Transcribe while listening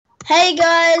Hey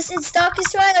guys, it's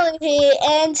DarkestRiolu here,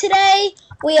 and today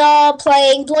we are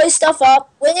playing Blow Stuff Up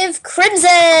with Crimson!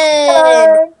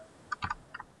 Hello!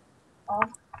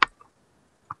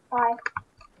 Hi.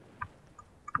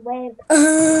 Lamp.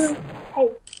 Hey,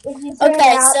 if you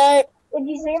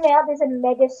zoom out, there's a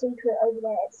mega secret over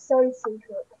there. It's so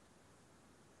secret.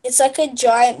 It's like a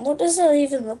giant, what does it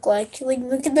even look like? Like,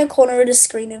 look at the corner of the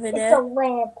screen over there. It's a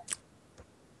lamp.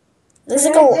 There's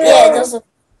like a, yeah, it does look.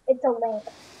 It's a lamp.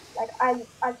 Like,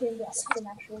 I can guess it's an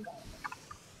actual lamp.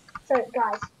 So,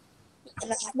 guys,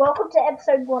 welcome to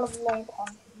episode 1 of Lamp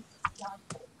Hunting.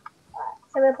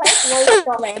 So we're playing Blow Stuff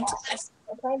Up.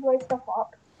 We're playing Blow Stuff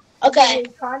Up. Okay.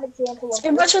 So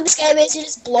pretty much what this game is, you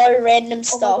just blow random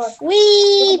stuff. Whee!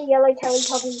 Look at the yellow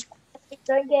Teletubbies.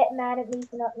 Don't get mad at me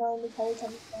for not knowing the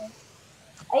Teletubbies name.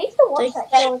 I used to watch that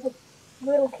show as a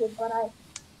little kid, but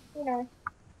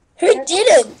Who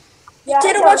didn't? Yeah, you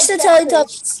didn't watch the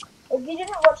Teletubbies. If you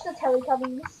didn't watch the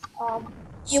Teletubbies,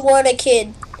 you weren't a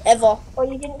kid, ever. Or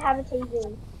you didn't have a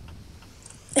TV.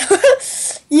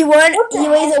 You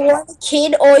either weren't a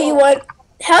kid or you weren't.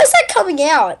 How is that coming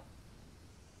out?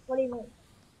 What do you mean?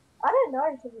 I don't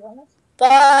know, to be honest.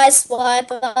 Bye,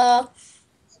 Swiper.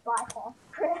 Spiker.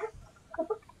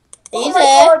 He's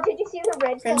there. God, did you see the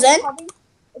red Teletubbies?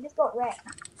 It just got wrecked.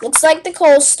 Looks like the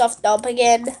coal stuffed up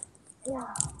again.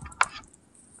 Yeah.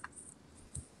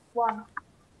 1.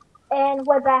 And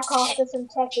we're back after some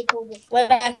technical difficulties. We're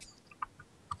back.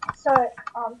 So,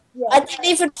 yeah. I didn't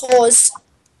even pause,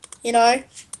 you know.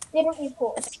 Didn't you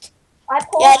pause? I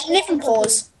paused. Yeah, I didn't even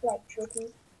pause. Like,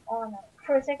 tricky. Oh no.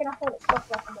 For a second I thought it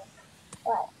stopped up again.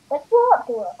 Right, let's blow up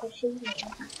Dora, because she's new.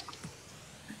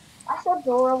 I saw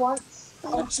Dora once,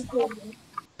 and she killed me.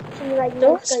 She, like,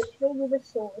 scoped me with a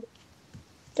sword.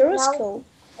 Dora's cool.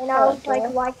 And I was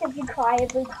like did you cry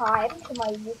every time to my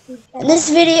YouTube channel? In this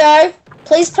video,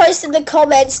 please post in the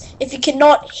comments if you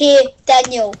cannot hear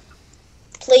Daniel.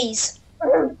 Please.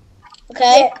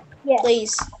 Okay? Yeah.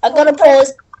 Please. I'm gonna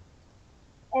pause.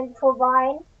 And for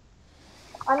Ryan,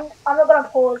 I'm not gonna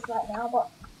pause right now, but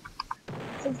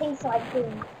since he's like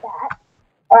doing that.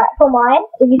 Alright, for mine,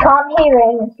 if you can't hear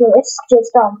any of this,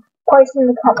 just post in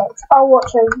the comments. I'll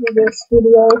watch over this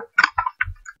video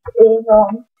if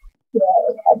yeah,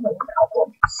 it has any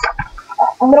problems.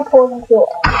 I'm gonna pause until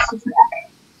this is back.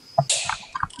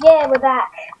 Yeah, we're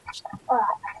back.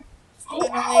 Alright.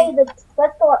 Hey, let's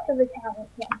go up to the tower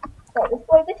again. Wait, let's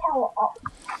blow the tower up.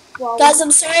 Guys,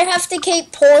 I'm sorry I have to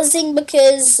keep pausing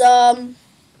because our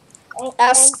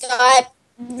Skype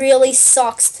really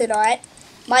sucks tonight.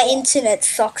 My internet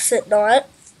sucks at night.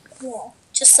 Yeah.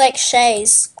 Just like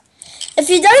Shay's. If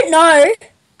you don't know,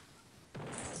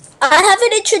 I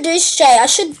haven't introduced Shay. I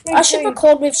should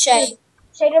record with Shay.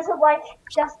 Shay doesn't like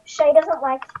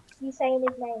you saying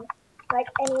his name. Like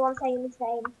anyone saying his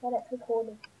name when it's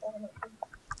recorded or anything.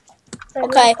 So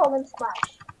let's call him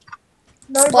Splash.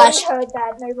 Nobody heard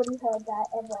that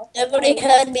ever. Nobody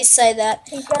heard me say that.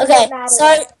 Okay,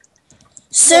 so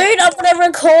soon I'm gonna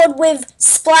record with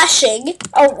Splashing.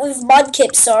 Oh, with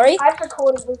Mudkip, sorry. I've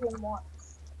recorded with him once.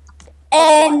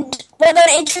 And we're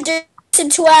gonna introduce him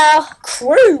to our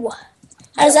crew.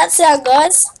 How does that sound,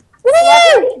 guys? Woo! Yeah,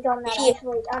 I've already done that,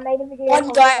 actually. I made a video. One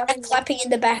guy clapping in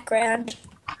the background.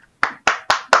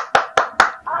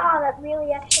 Ah, that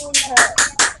really actually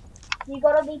hurt. You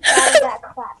gotta be proud of that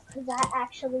clap, because that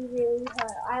actually really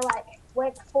hurt. I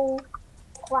went full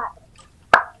clap.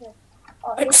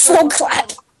 Full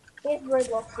clap. Here's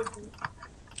Roblox with you.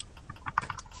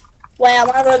 Wow,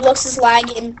 my Roblox is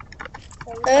lagging.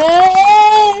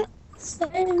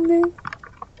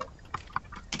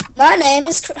 My name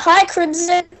is Hi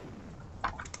Crimson.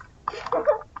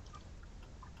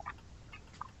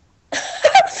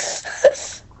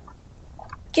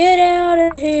 Get out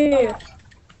of here.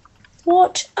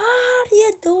 What are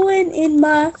you doing in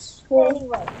my swamp?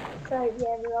 Anyway, so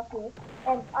yeah, we're up here.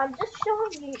 And I'm just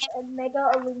showing you a mega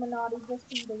Illuminati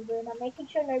Justin Bieber, and I'm making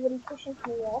sure nobody pushes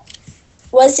me off.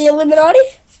 What's the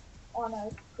Illuminati? Oh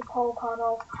no, the coal cut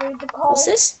off. Dude, the coal. What's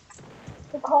this?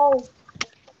 The coal.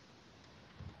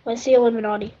 What's the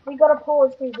Illuminati? We gotta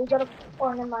pause, dude. We gotta.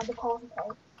 Oh, never mind. The coal's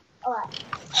okay. Alright.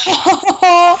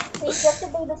 See,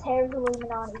 Justin Bieber's hair is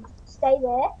Illuminati. Stay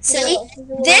there. See,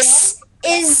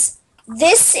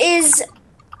 this is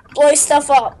Blow Stuff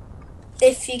Up.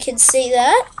 If you can see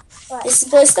that, right. This is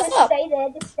Blow Stuff Up. Stay there.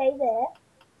 Just stay there.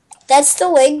 That's the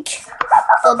link.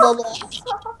 Blah blah blah.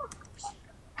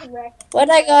 Correct. Where'd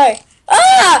I go?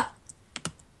 Ah!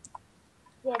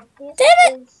 Yeah,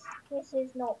 this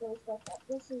is not Blow Stuff Up.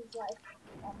 This is like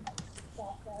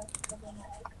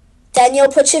Daniel,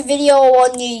 put your video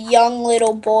on, you young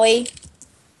little boy.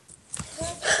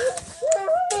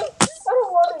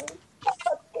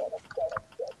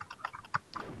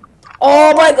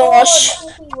 Oh my gosh.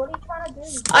 God, Pinky, what are you trying to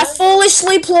do? I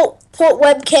foolishly put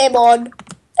webcam on.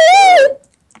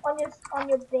 On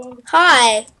your band.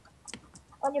 Hi.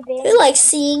 On your band. Who likes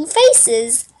seeing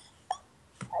faces?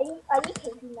 Are you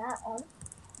keeping that on?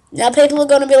 Now people are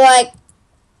gonna be like,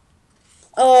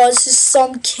 oh, it's just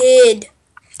some kid.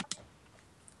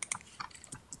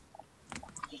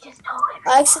 You just told him.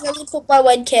 I accidentally put my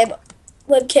webcam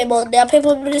on. Now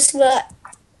people are just gonna be like,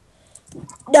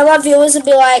 now my viewers will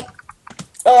be like,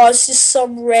 oh, it's just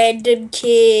some random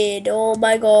kid. Oh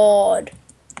my god.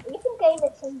 Ethan gave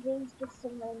it some G's, just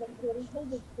some random kid, and he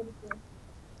did pretty good.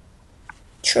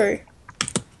 True.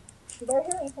 You know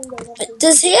who Ethan gave it to?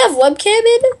 Does he have webcam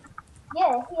in?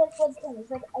 Yeah, he has webcam.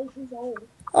 He's like 8 years old.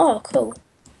 Oh, cool.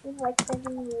 He's like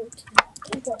 7 years.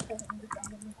 He's like 7 years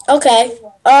old. Okay.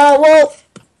 Well,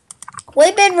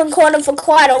 we've been recording for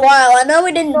quite a while. I know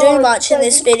we didn't do much in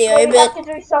this video, we but have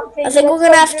to do something. I think we're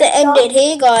gonna have to end it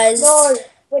here, guys. No,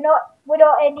 we're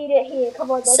not ending it here. Come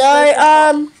on,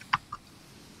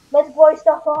 let's blow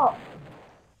stuff up.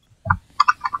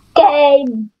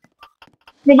 Game.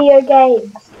 Video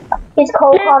games. It's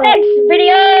called Next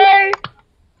video.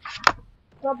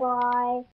 Bye bye.